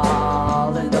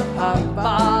hall, in the punk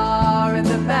bar, in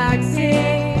the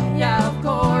backseat, yeah, of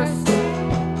course.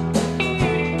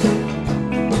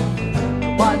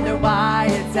 Wonder why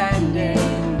it's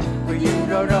ending, but you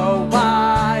don't know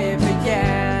why it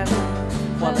began.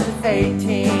 Well, it's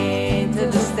 18 to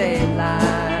the state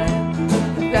line.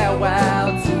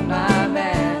 Farewell to my man.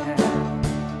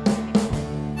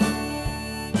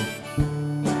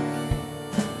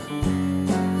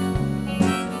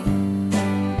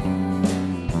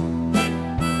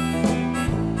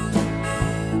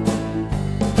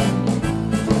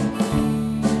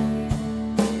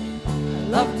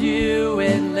 Loved you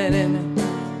in linen,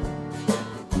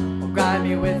 or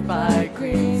grimy with my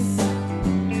grease,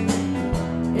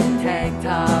 in tank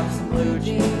tops and blue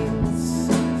jeans,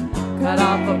 cut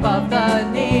off above the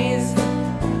knees.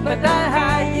 But that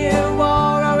hat you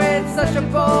wore, oh, it's such a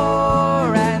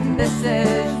bore, and this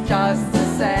is just the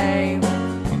same.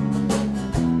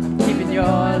 I'm keeping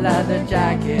your leather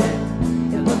jacket,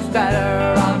 it looks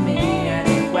better on me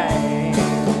anyway.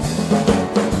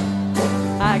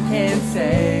 I can't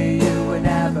say you were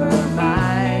never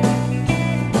mine.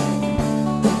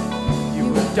 You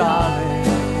were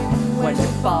darling when you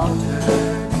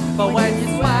faltered, but when you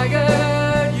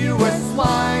swaggered, you were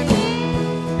swine.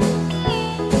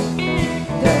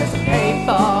 There's a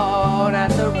payphone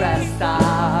at the rest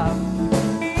stop.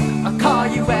 I'll call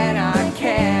you when I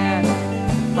can,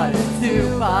 but it's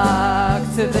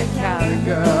 $2 to the counter,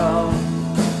 girl.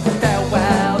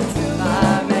 Farewell to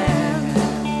my man.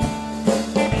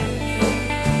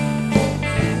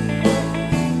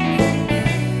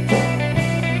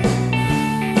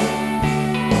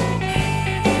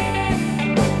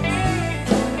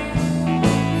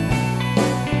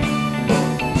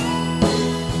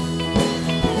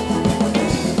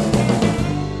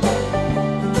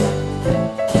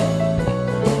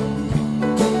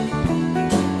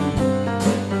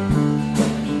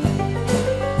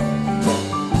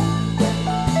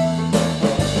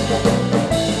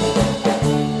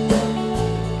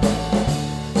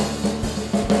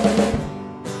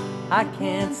 I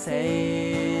can't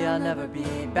say I'll never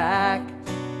be back,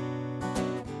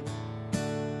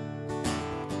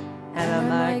 and I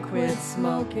might quit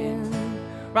smoking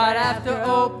right after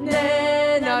opening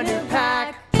a new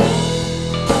pack. You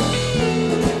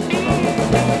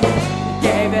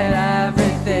gave it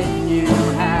everything you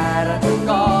had, I took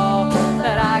all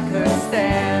that I could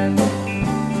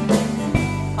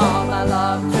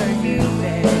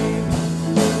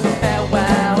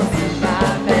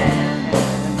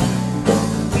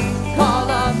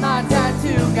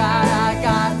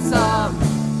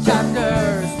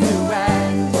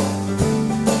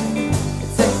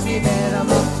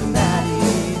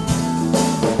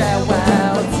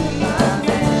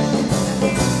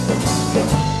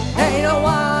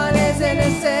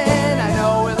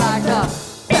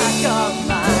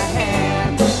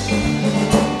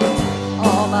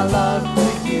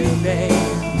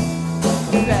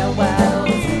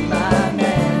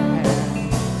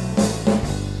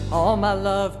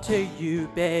love to you,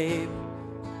 babe,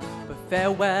 but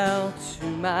farewell to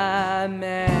my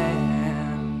man.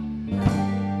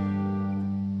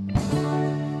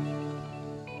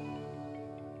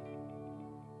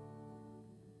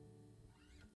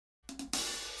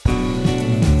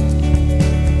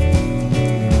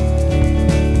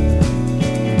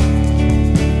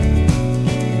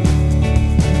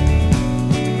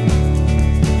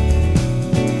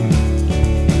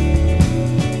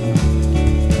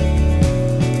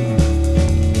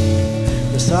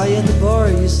 Saw you at the bar,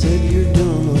 you said you're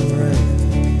doing alright.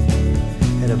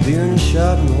 Had a beer in the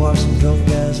shop and watched some drunk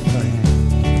guys fight.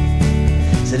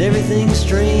 Said everything's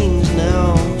strange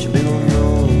now, but you've been on your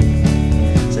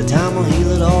own. Said time will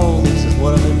heal it all, at least is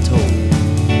what I've been told.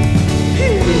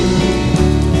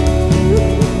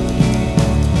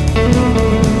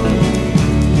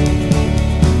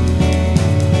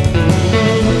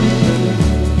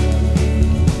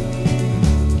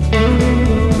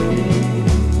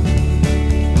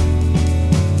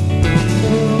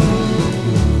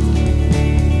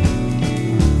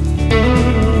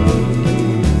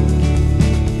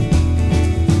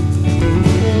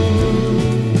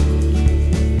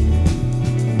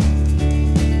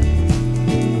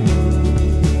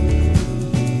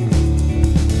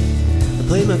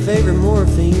 Played my favorite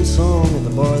Morphine song at the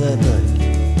bar that night.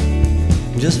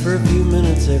 And just for a few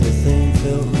minutes everything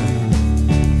felt right.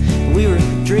 And we were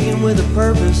drinking with a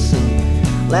purpose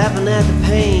and laughing at the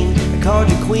pain. I called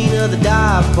you queen of the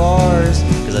dive bars,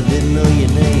 cause I didn't know your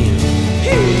name.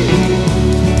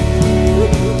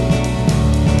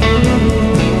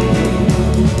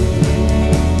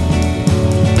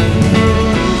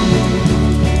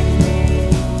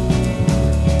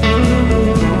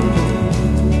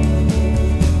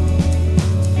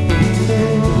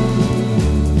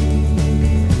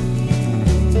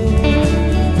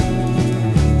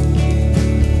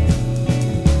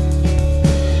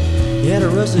 Had a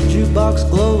rusted jukebox,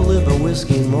 glow lit by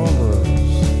whiskey and Marlboros.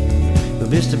 We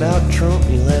bitched about Trump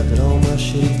and he laughed at all my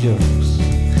shitty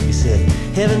jokes. He said,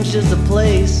 heaven's just a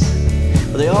place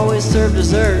where they always serve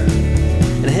dessert,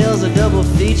 and hell's a double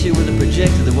feature with a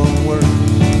projector that won't work.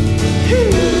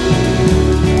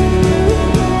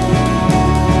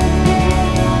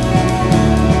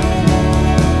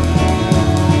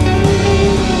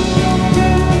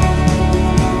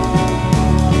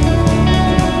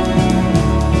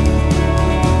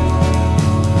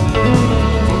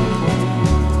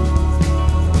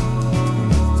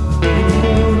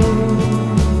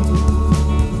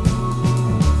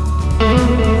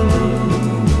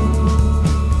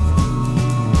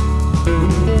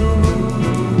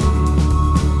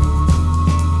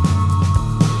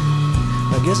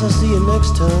 Guess I'll see you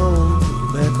next time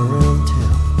you're back around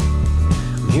town.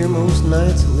 I'm here most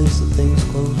nights, at least the things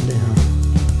closed down.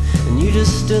 And you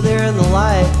just stood there in the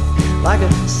light like a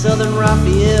Southern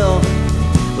Raphael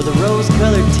with a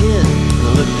rose-colored tint and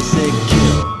a look that said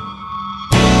kill.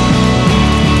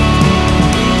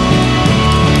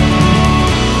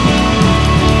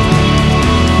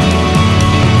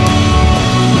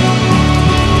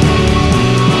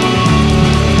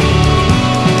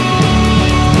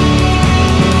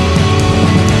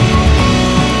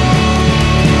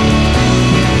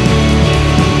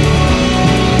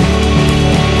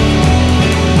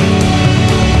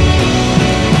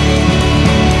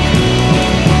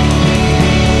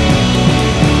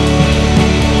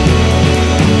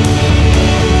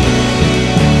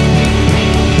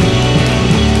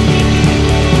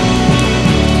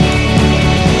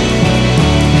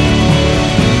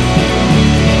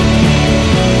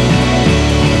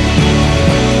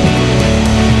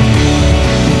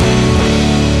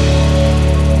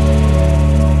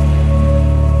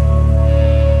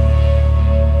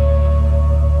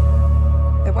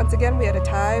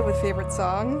 Favorite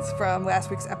songs from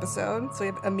last week's episode. So we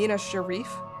have Amina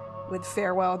Sharif with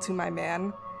Farewell to My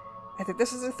Man. I think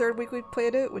this is the third week we've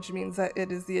played it, which means that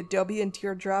it is the Adobe and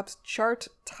Teardrops chart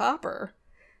topper.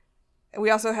 And we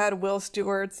also had Will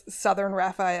Stewart's Southern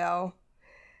Raphael.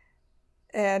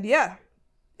 And yeah,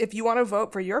 if you want to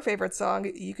vote for your favorite song,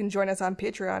 you can join us on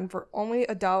Patreon for only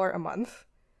 $1 a month.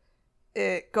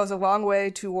 It goes a long way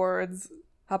towards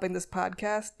helping this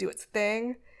podcast do its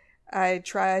thing. I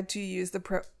tried to use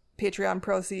the Patreon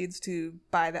proceeds to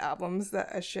buy the albums that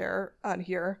I share on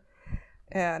here.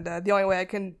 And the only way I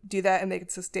can do that and make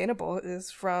it sustainable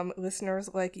is from listeners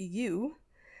like you.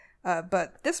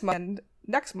 But this month,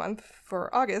 next month,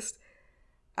 for August,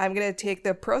 I'm going to take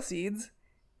the proceeds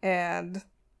and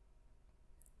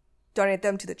donate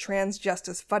them to the Trans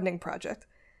Justice Funding Project.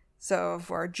 So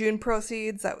for our June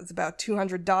proceeds, that was about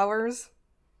 $200.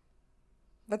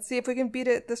 Let's see if we can beat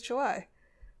it this July.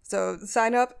 So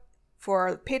sign up for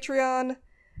our Patreon,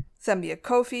 send me a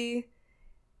Ko-fi.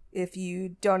 If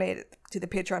you donate to the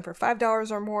Patreon for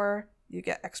 $5 or more, you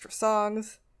get extra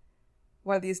songs.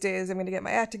 One of these days I'm going to get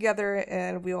my act together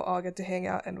and we'll all get to hang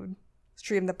out and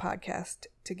stream the podcast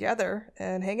together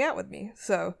and hang out with me.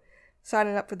 So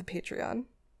signing up for the Patreon.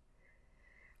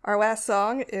 Our last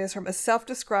song is from a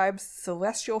self-described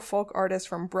celestial folk artist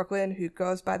from Brooklyn who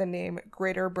goes by the name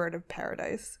Greater Bird of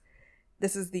Paradise.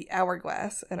 This is The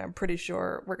Hourglass, and I'm pretty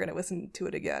sure we're going to listen to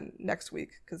it again next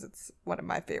week because it's one of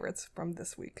my favorites from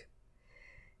this week.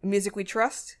 In music we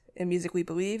trust, in music we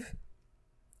believe.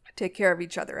 Take care of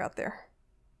each other out there.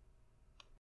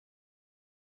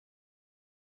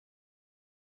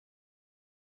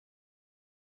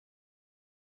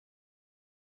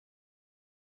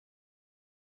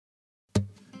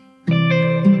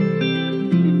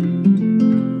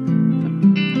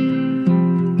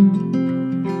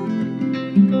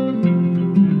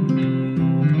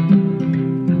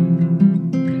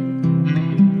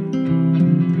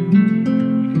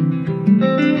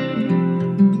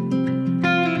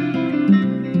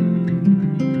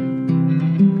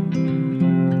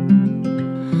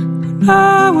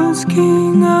 I was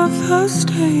king of the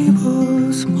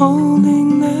stables,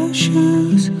 molding their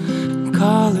shoes and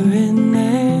collaring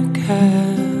their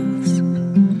calves.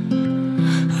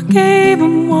 I gave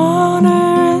them water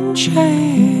and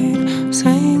shade,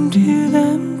 sang to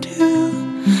them too,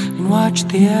 and watched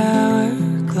the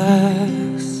hourglass.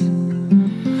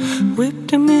 Whipped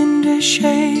them into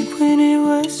shape when it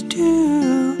was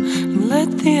due, and let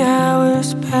the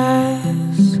hours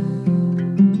pass.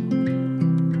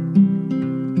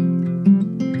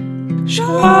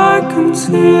 Shall I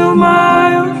conceal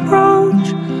my approach,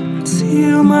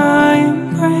 conceal my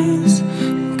embrace,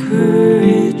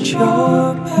 encourage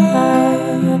your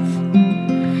path?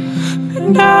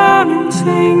 Bend down and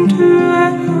sing to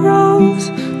arrows,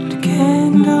 to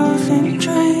candles and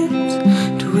dreams,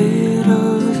 to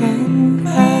widows and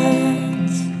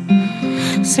bats.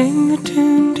 Sing the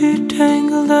tune to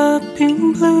Tangled Up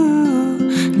in Blue,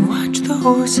 and watch the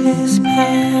horses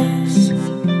pass.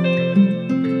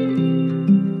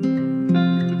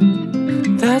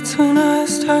 That's when I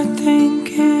start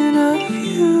thinking of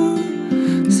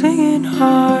you, singing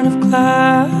Heart of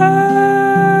Glass.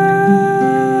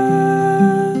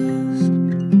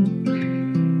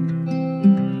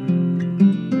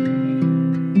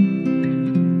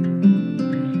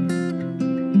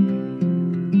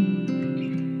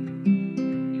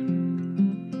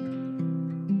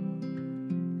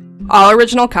 All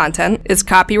original content is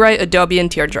copyright Adobe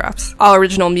and Teardrops. All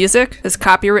original music is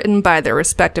copywritten by their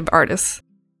respective artists.